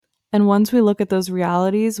And once we look at those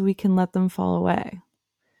realities, we can let them fall away.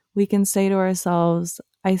 We can say to ourselves,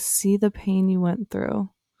 I see the pain you went through.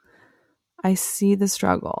 I see the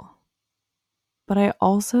struggle, but I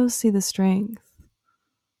also see the strength.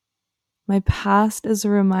 My past is a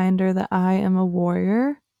reminder that I am a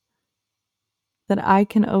warrior, that I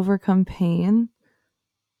can overcome pain,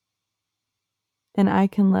 and I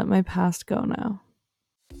can let my past go now.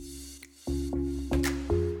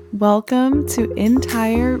 Welcome to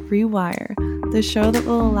Entire Rewire, the show that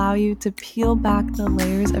will allow you to peel back the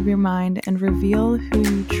layers of your mind and reveal who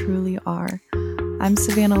you truly are. I'm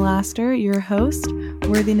Savannah Laster, your host,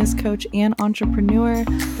 worthiness coach, and entrepreneur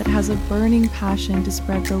that has a burning passion to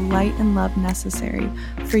spread the light and love necessary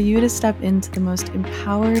for you to step into the most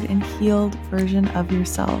empowered and healed version of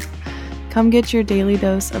yourself. Come get your daily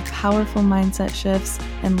dose of powerful mindset shifts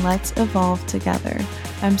and let's evolve together.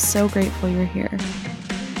 I'm so grateful you're here.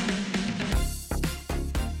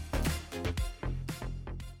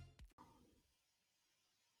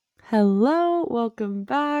 Hello, welcome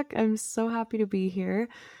back. I'm so happy to be here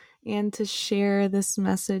and to share this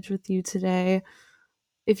message with you today.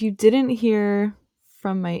 If you didn't hear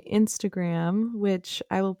from my Instagram, which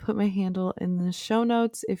I will put my handle in the show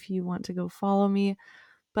notes if you want to go follow me,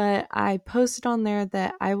 but I posted on there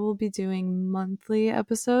that I will be doing monthly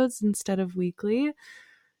episodes instead of weekly,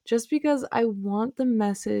 just because I want the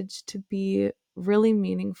message to be really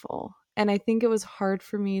meaningful. And I think it was hard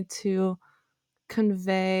for me to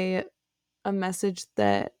convey a message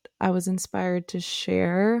that I was inspired to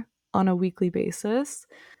share on a weekly basis.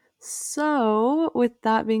 So, with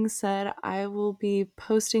that being said, I will be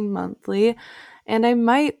posting monthly, and I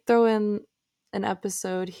might throw in an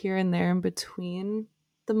episode here and there in between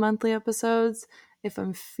the monthly episodes if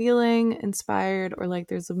I'm feeling inspired or like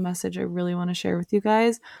there's a message I really want to share with you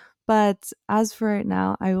guys. But as for right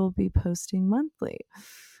now, I will be posting monthly.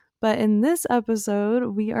 But in this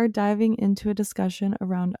episode, we are diving into a discussion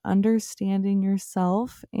around understanding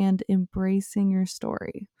yourself and embracing your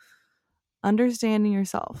story. Understanding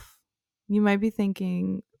yourself. You might be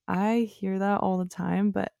thinking, I hear that all the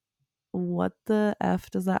time, but what the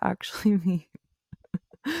F does that actually mean?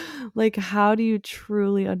 Like, how do you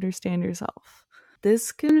truly understand yourself?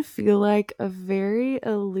 This can feel like a very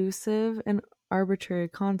elusive and arbitrary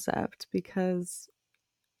concept because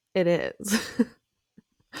it is.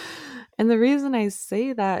 And the reason I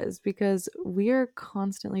say that is because we are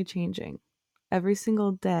constantly changing every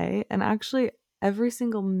single day, and actually every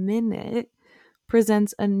single minute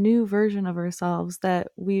presents a new version of ourselves that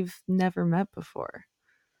we've never met before.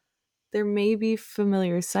 There may be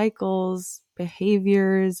familiar cycles,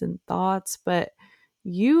 behaviors, and thoughts, but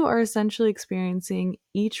you are essentially experiencing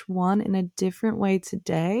each one in a different way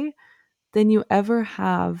today than you ever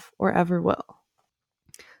have or ever will.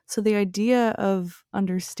 So the idea of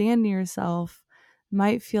understanding yourself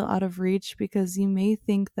might feel out of reach because you may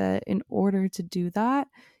think that in order to do that,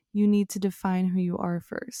 you need to define who you are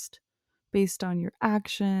first, based on your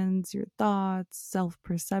actions, your thoughts,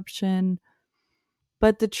 self-perception.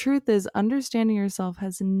 But the truth is, understanding yourself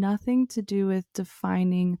has nothing to do with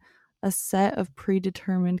defining a set of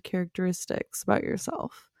predetermined characteristics about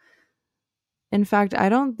yourself. In fact, I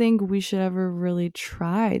don't think we should ever really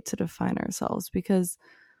try to define ourselves because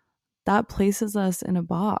that places us in a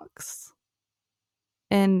box.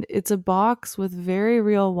 And it's a box with very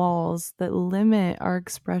real walls that limit our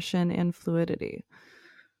expression and fluidity.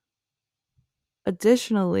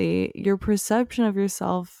 Additionally, your perception of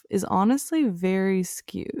yourself is honestly very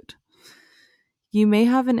skewed. You may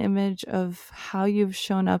have an image of how you've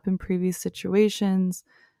shown up in previous situations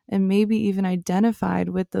and maybe even identified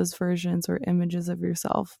with those versions or images of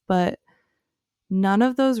yourself, but none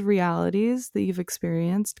of those realities that you've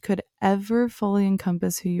experienced could ever fully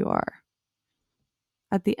encompass who you are.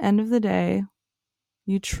 At the end of the day,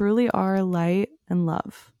 you truly are light and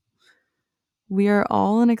love. We are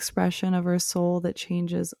all an expression of our soul that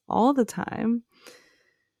changes all the time.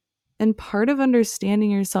 And part of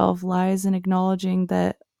understanding yourself lies in acknowledging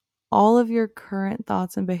that all of your current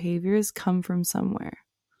thoughts and behaviors come from somewhere.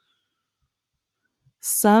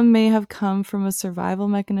 Some may have come from a survival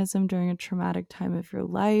mechanism during a traumatic time of your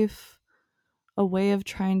life, a way of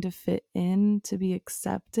trying to fit in, to be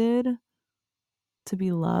accepted, to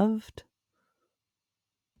be loved.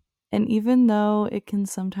 And even though it can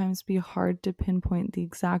sometimes be hard to pinpoint the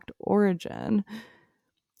exact origin,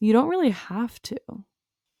 you don't really have to.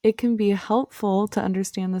 It can be helpful to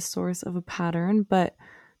understand the source of a pattern, but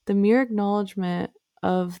the mere acknowledgement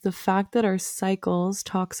of the fact that our cycles,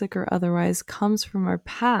 toxic or otherwise, comes from our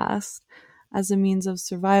past as a means of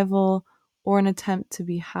survival or an attempt to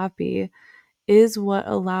be happy is what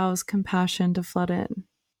allows compassion to flood in.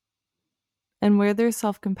 And where there's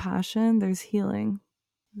self-compassion, there's healing.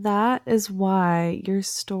 That is why your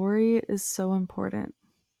story is so important.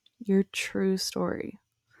 Your true story.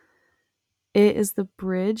 It is the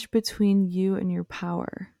bridge between you and your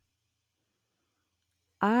power.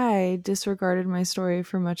 I disregarded my story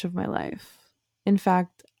for much of my life. In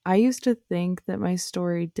fact, I used to think that my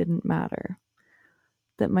story didn't matter,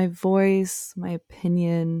 that my voice, my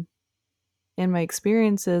opinion, and my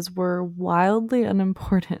experiences were wildly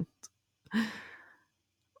unimportant.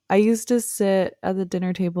 I used to sit at the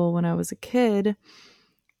dinner table when I was a kid,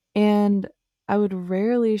 and I would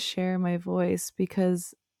rarely share my voice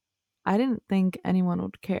because I didn't think anyone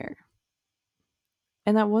would care.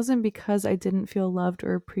 And that wasn't because I didn't feel loved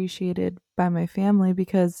or appreciated by my family,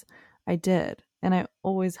 because I did, and I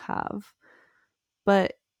always have.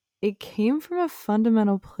 But it came from a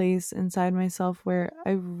fundamental place inside myself where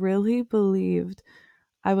I really believed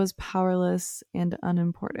I was powerless and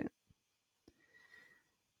unimportant.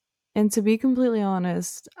 And to be completely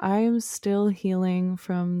honest, I am still healing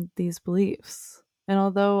from these beliefs. And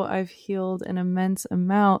although I've healed an immense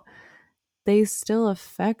amount, they still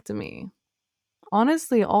affect me.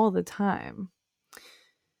 Honestly, all the time.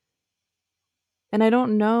 And I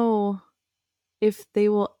don't know if they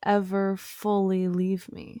will ever fully leave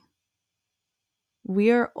me.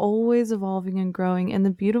 We are always evolving and growing. And the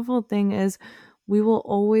beautiful thing is, we will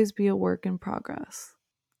always be a work in progress.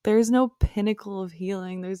 There's no pinnacle of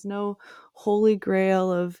healing. There's no holy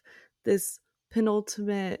grail of this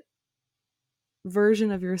penultimate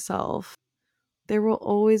version of yourself. There will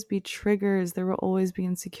always be triggers. There will always be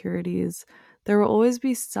insecurities. There will always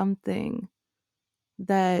be something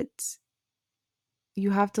that you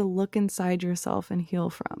have to look inside yourself and heal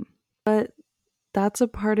from. But that's a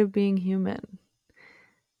part of being human,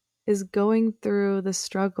 is going through the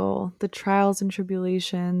struggle, the trials and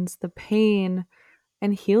tribulations, the pain,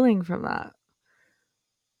 and healing from that.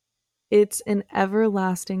 It's an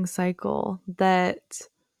everlasting cycle that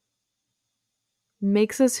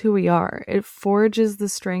makes us who we are. It forges the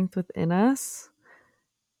strength within us.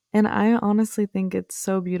 And I honestly think it's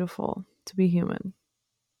so beautiful to be human,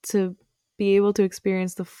 to be able to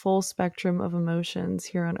experience the full spectrum of emotions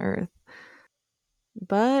here on earth.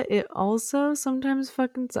 But it also sometimes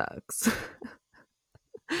fucking sucks.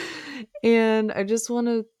 And I just want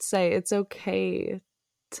to say it's okay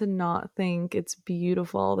to not think it's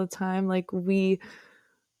beautiful all the time. Like, we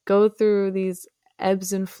go through these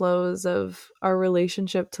ebbs and flows of our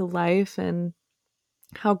relationship to life and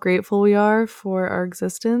how grateful we are for our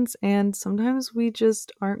existence. And sometimes we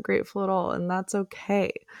just aren't grateful at all. And that's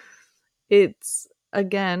okay. It's,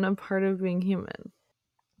 again, a part of being human.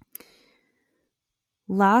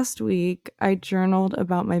 Last week, I journaled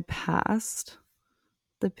about my past,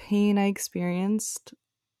 the pain I experienced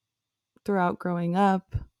throughout growing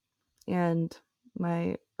up and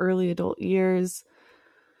my early adult years,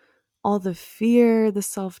 all the fear, the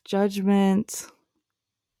self-judgment,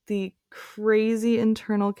 the crazy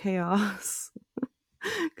internal chaos,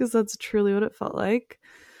 because that's truly what it felt like.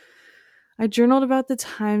 I journaled about the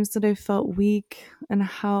times that I felt weak and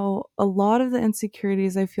how a lot of the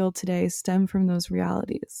insecurities I feel today stem from those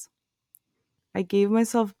realities. I gave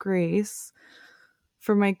myself grace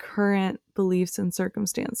for my current beliefs and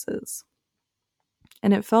circumstances,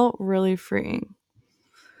 and it felt really freeing.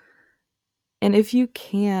 And if you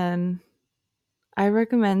can, I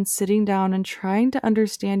recommend sitting down and trying to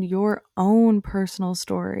understand your own personal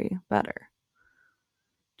story better.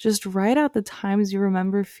 Just write out the times you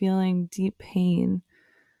remember feeling deep pain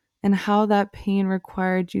and how that pain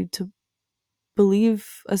required you to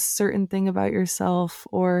believe a certain thing about yourself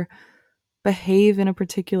or behave in a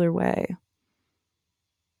particular way.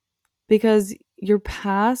 Because your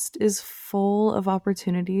past is full of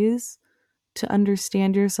opportunities to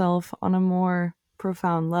understand yourself on a more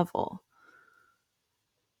profound level.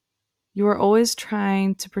 You are always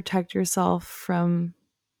trying to protect yourself from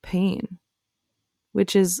pain,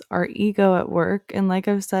 which is our ego at work. And like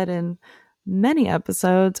I've said in many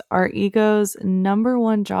episodes, our ego's number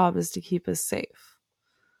one job is to keep us safe.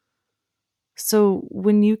 So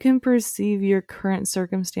when you can perceive your current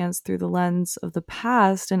circumstance through the lens of the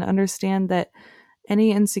past and understand that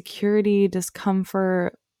any insecurity,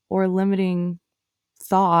 discomfort, or limiting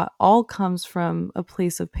thought all comes from a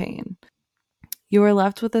place of pain, you are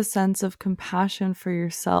left with a sense of compassion for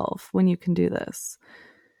yourself when you can do this.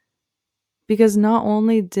 Because not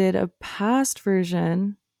only did a past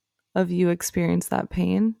version of you experience that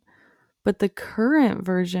pain, but the current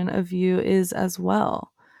version of you is as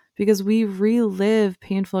well. Because we relive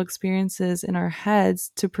painful experiences in our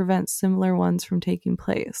heads to prevent similar ones from taking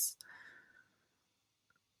place.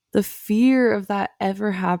 The fear of that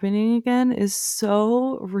ever happening again is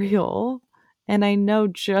so real, and I know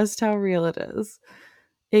just how real it is.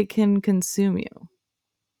 It can consume you.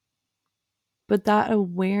 But that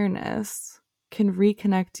awareness can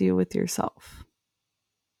reconnect you with yourself.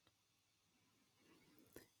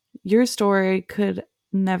 Your story could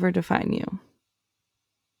never define you,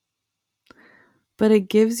 but it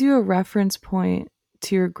gives you a reference point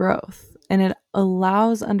to your growth, and it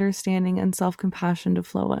allows understanding and self-compassion to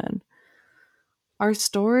flow in. Our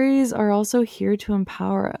stories are also here to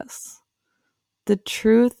empower us. The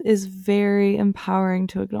truth is very empowering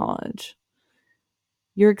to acknowledge.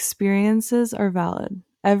 Your experiences are valid.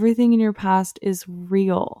 Everything in your past is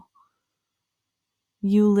real.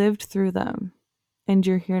 You lived through them, and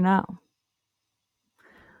you're here now.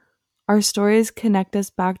 Our stories connect us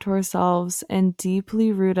back to ourselves and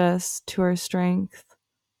deeply root us to our strength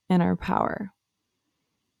and our power.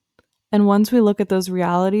 And once we look at those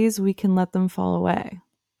realities, we can let them fall away.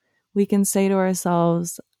 We can say to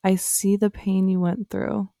ourselves, I see the pain you went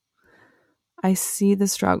through. I see the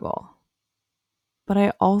struggle, but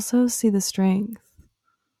I also see the strength.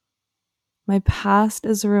 My past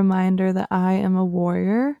is a reminder that I am a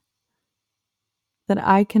warrior, that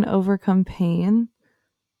I can overcome pain,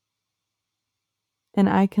 and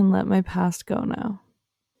I can let my past go now.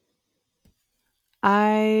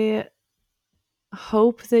 I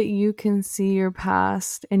hope that you can see your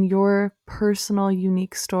past and your personal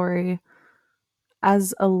unique story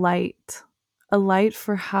as a light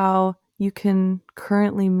for how you can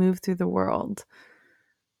currently move through the world.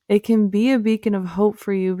 It can be a beacon of hope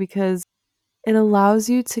for you because it allows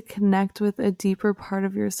you to connect with a deeper part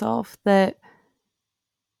of yourself that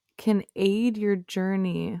can aid your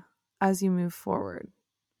journey as you move forward.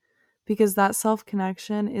 Because that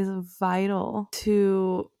self-connection is vital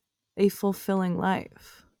to a fulfilling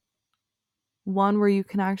life. One where you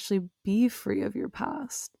can actually be free of your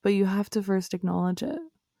past, but you have to first acknowledge it.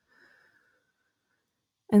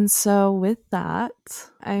 And so with that,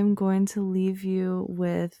 I'm going to leave you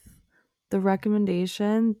with the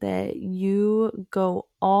recommendation that you go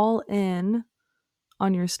all in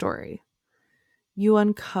on your story. You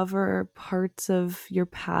uncover parts of your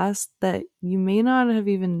past that you may not have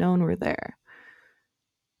even known were there,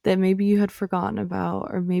 that maybe you had forgotten about,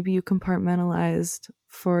 or maybe you compartmentalized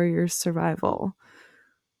for your survival.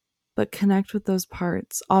 But connect with those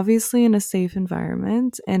parts, obviously in a safe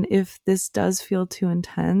environment. And if this does feel too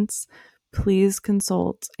intense, please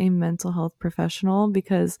consult a mental health professional,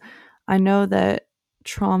 because I know that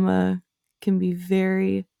trauma can be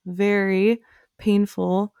very, very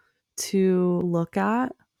painful to look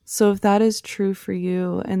at. So if that is true for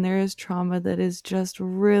you and there is trauma that is just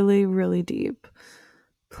really, really deep,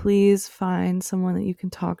 please find someone that you can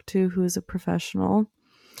talk to who is a professional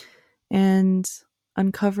and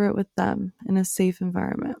uncover it with them in a safe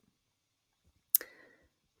environment.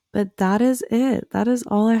 But that is it. That is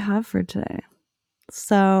all I have for today.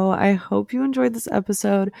 So I hope you enjoyed this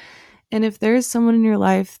episode. And if there is someone in your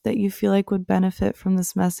life that you feel like would benefit from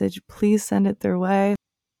this message, please send it their way.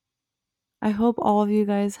 I hope all of you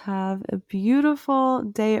guys have a beautiful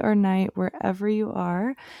day or night wherever you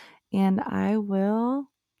are. And I will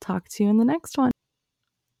talk to you in the next one.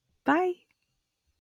 Bye.